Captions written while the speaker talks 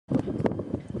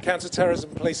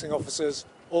Counter-terrorism policing officers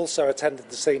also attended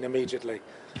the scene immediately,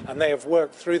 and they have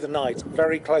worked through the night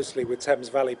very closely with Thames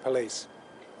Valley Police.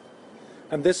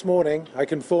 And this morning, I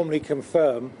can formally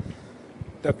confirm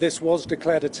that this was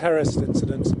declared a terrorist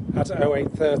incident at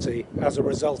 08:30 as a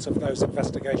result of those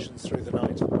investigations through the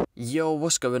night. Yo,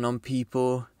 what's going on,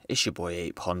 people? It's your boy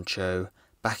Ape Huncho,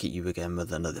 back at you again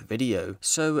with another video.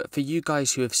 So for you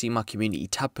guys who have seen my community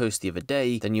tab post the other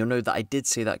day, then you'll know that I did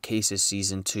say that Cases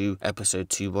Season 2 Episode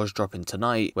 2 was dropping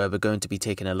tonight, where we're going to be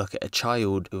taking a look at a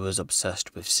child who was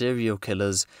obsessed with serial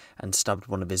killers and stabbed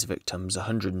one of his victims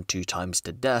 102 times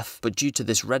to death. But due to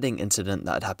this Reading incident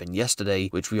that had happened yesterday,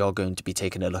 which we are going to be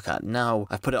taking a look at now,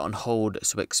 I've put it on hold,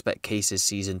 so expect Cases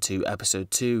Season 2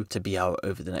 Episode 2 to be out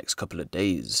over the next couple of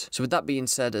days. So with that being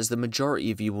said, as the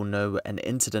majority of you will know, an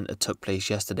incident that took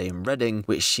place yesterday in Reading,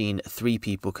 which seen 3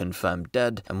 people confirmed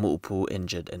dead and multiple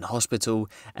injured in hospital,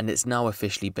 and it's now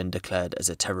officially been declared as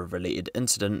a terror-related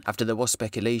incident after there was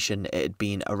speculation it had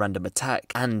been a random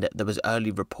attack, and there was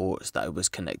early reports that it was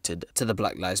connected to the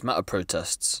Black Lives Matter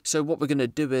protests. So what we're going to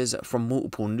do is, from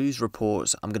multiple news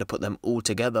reports, I'm going to put them all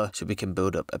together so we can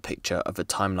build up a picture of a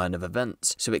timeline of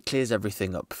events, so it clears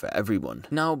everything up for everyone.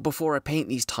 Now, before I paint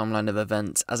these timeline of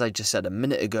events, as I just said a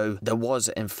minute ago, there was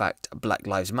in fact Black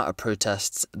Lives Matter protests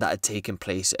that had taken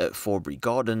place at Forbury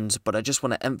Gardens, but I just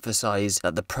want to emphasize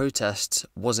that the protests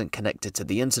wasn't connected to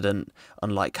the incident,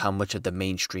 unlike how much of the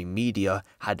mainstream media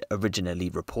had originally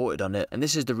reported on it. And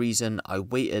this is the reason I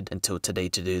waited until today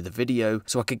to do the video,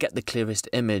 so I could get the clearest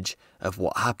image of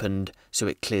what happened, so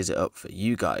it clears it up for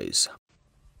you guys.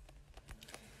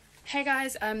 Hey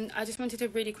guys, I just wanted to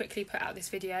really quickly put out this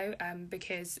video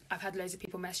because I've had loads of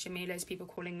people messaging me, loads of people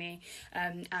calling me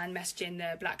and messaging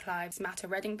the Black Lives Matter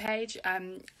Reading page.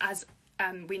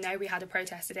 We know we had a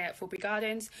protest today at Forbury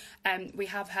Gardens. We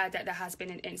have heard that there has been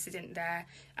an incident there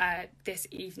this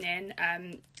evening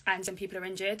and some people are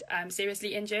injured,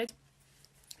 seriously injured.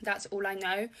 That's all I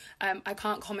know. I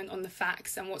can't comment on the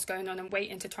facts and what's going on. I'm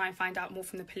waiting to try and find out more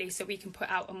from the police so we can put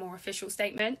out a more official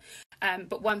statement.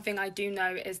 But one thing I do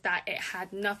know is that it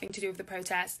had nothing to do with the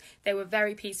protests. They were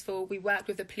very peaceful. We worked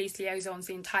with the police liaisons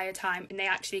the entire time, and they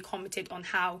actually commented on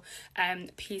how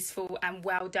peaceful and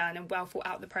well done and well thought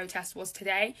out the protest was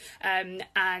today.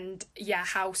 And yeah,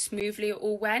 how smoothly it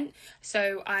all went.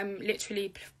 So I'm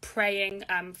literally praying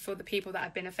for the people that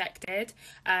have been affected.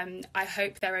 I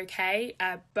hope they're okay.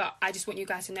 But I just want you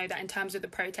guys to know that in terms of the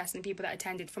protests and the people that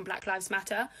attended from Black Lives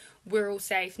Matter, we're all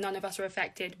safe. None of us are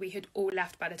affected. We had all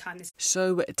left by the time this.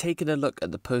 So, taking a look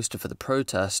at the poster for the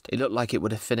protest, it looked like it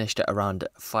would have finished at around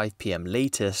 5 PM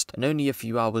latest, and only a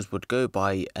few hours would go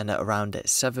by, and at around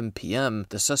 7 PM,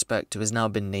 the suspect, who has now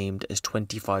been named as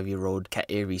 25-year-old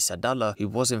Kairi Sadala, who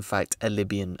was in fact a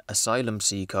Libyan asylum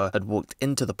seeker, had walked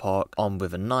into the park armed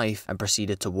with a knife and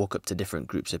proceeded to walk up to different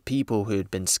groups of people who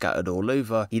had been scattered all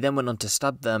over. He then went on to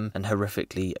stab them and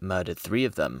horrifically murdered 3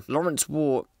 of them. Lawrence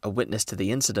Waugh, a witness to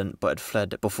the incident but had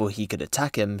fled before he could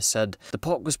attack him, said, "The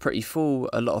park was pretty full,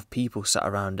 a lot of people sat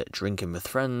around drinking with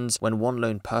friends. When one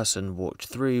lone person walked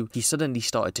through, he suddenly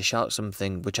started to shout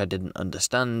something which I didn't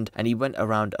understand, and he went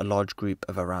around a large group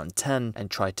of around 10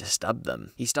 and tried to stab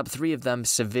them. He stabbed 3 of them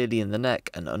severely in the neck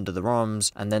and under the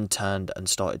arms, and then turned and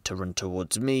started to run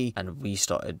towards me, and we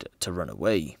started to run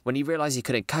away. When he realised he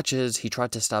couldn't catch us, he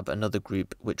tried to stab another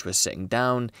group which was sitting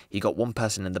down. He got one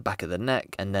person in the back of the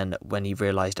neck, and then when he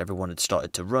realised everyone had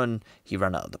started to run, he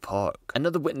ran out of the park."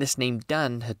 Another witness named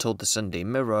Dan had told the Sunday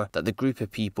Mirror that the group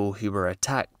of people who were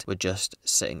attacked were just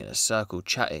sitting in a circle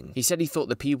chatting. He said he thought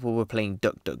the people were playing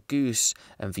Duck Duck Goose,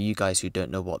 and for you guys who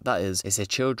don't know what that is, it's a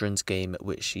children's game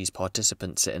which these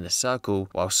participants sit in a circle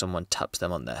while someone taps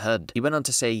them on their head. He went on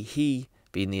to say he,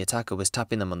 being the attacker, was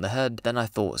tapping them on the head. Then I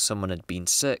thought someone had been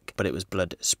sick, but it was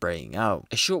blood spraying out.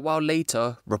 A short while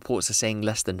later, reports are saying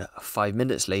less than 5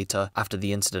 minutes later, after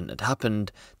the incident had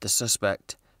happened, the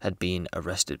suspect had been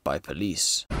arrested by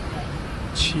police.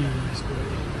 Jeez, bro.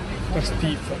 That's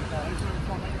deep.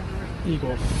 You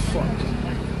got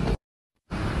fucked.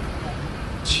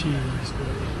 Jeez, bro.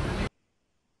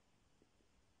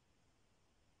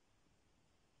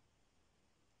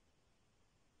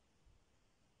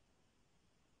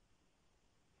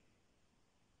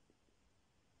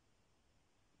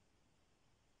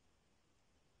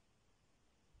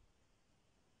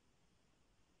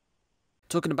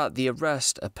 Talking about the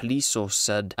arrest, a police source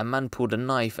said a man pulled a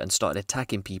knife and started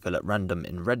attacking people at random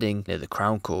in Reading near the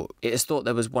Crown Court. It is thought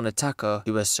there was one attacker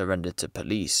who has surrendered to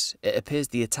police. It appears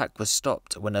the attack was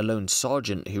stopped when a lone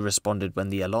sergeant who responded when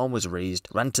the alarm was raised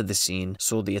ran to the scene,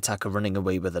 saw the attacker running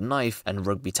away with a knife and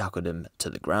rugby tackled him to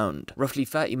the ground. Roughly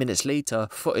 30 minutes later,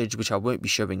 footage which I won't be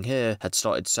showing here had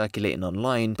started circulating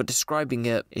online, but describing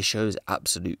it shows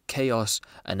absolute chaos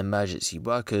and emergency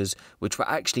workers, which were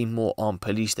actually more armed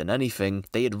police than anything.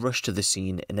 They had rushed to the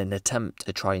scene in an attempt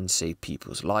to try and save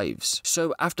people's lives.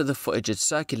 So after the footage had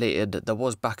circulated, there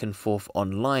was back and forth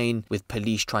online with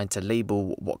police trying to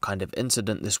label what kind of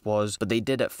incident this was, but they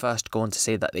did at first go on to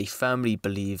say that they firmly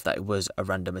believe that it was a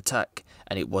random attack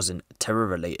and it wasn't terror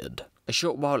related. A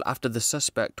short while after the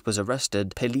suspect was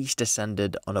arrested, police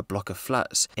descended on a block of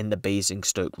flats in the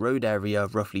Basingstoke Road area,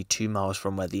 roughly 2 miles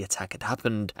from where the attack had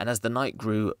happened, and as the night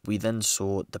grew, we then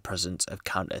saw the presence of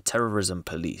counter-terrorism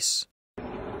police.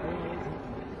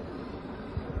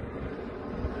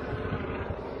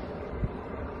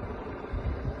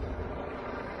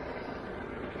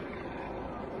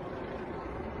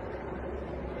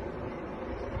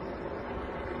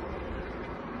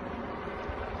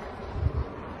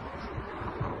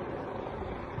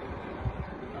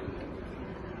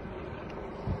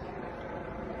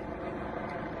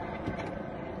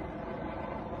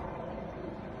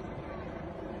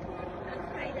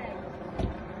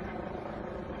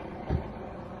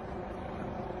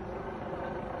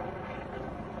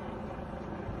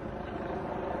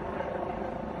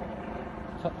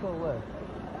 Top forward.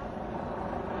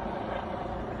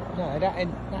 No, that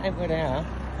ain't where they are.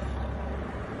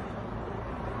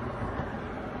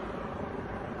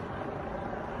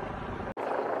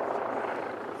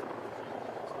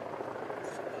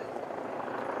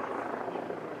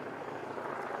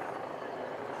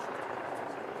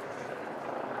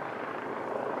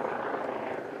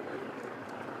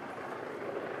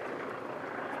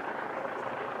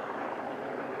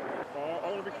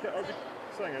 I'll be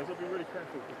saying this, I'll be really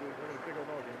careful because we're having a big old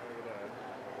argument over there.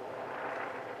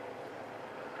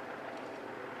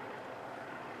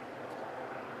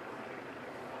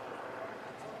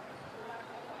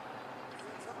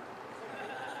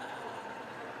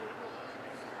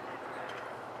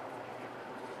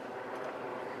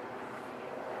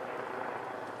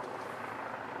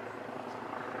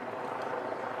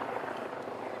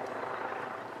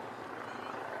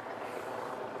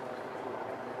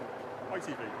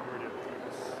 ITV, brilliant.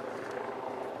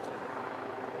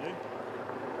 You?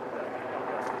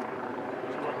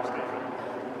 She's working Stephen.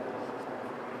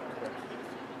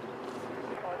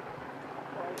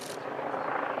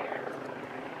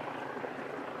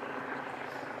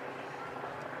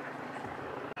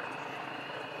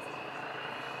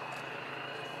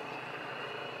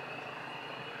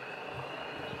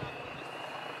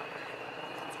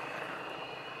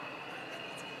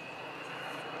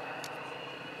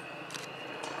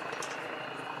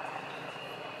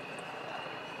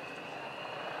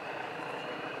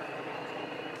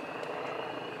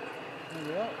 There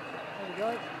we are. There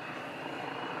we go.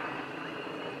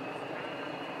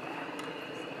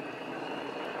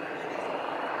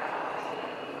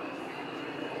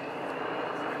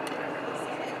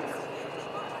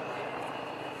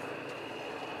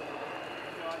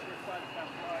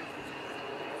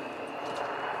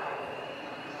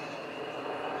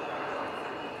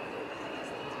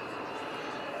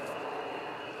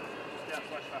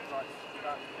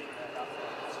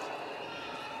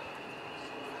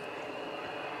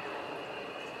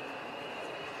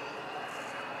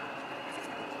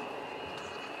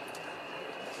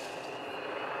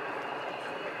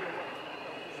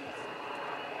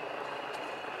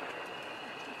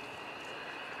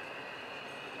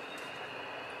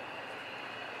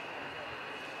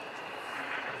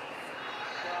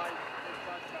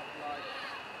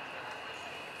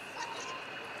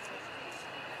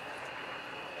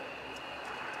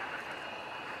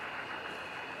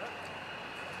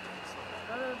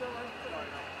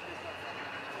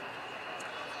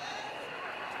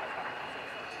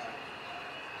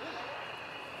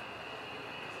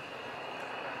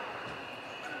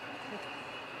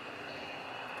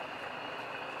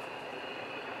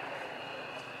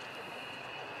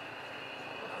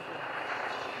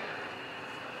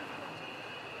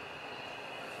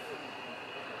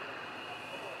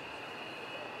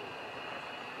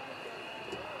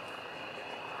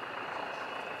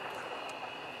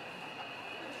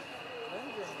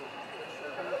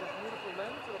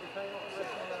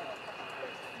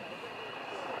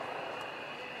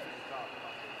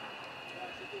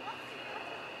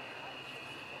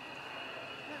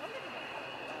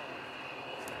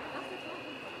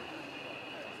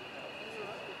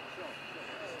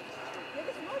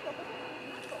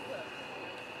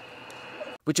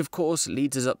 which of course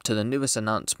leads us up to the newest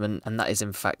announcement, and that is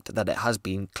in fact that it has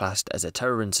been classed as a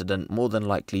terror incident, more than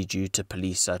likely due to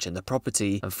police searching the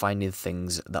property and finding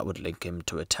things that would link him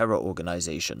to a terror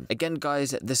organisation. Again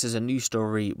guys, this is a new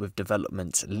story with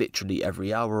developments literally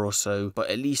every hour or so, but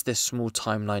at least this small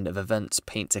timeline of events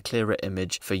paints a clearer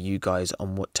image for you guys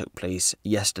on what took place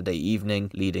yesterday evening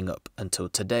leading up until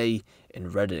today in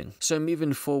Reading. So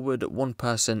moving forward, one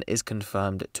person is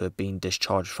confirmed to have been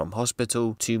discharged from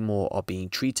hospital, 2 more are being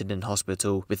treated in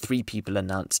hospital, with 3 people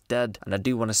announced dead, and I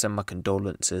do want to send my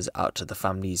condolences out to the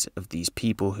families of these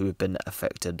people who have been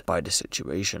affected by the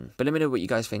situation. But let me know what you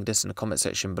guys think of this in the comment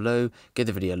section below, give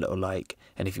the video a little like,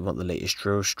 and if you want the latest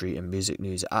drill, street and music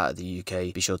news out of the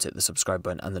UK, be sure to hit the subscribe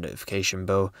button and the notification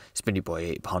bell. It's been your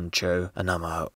boy Huncho, and I'm out.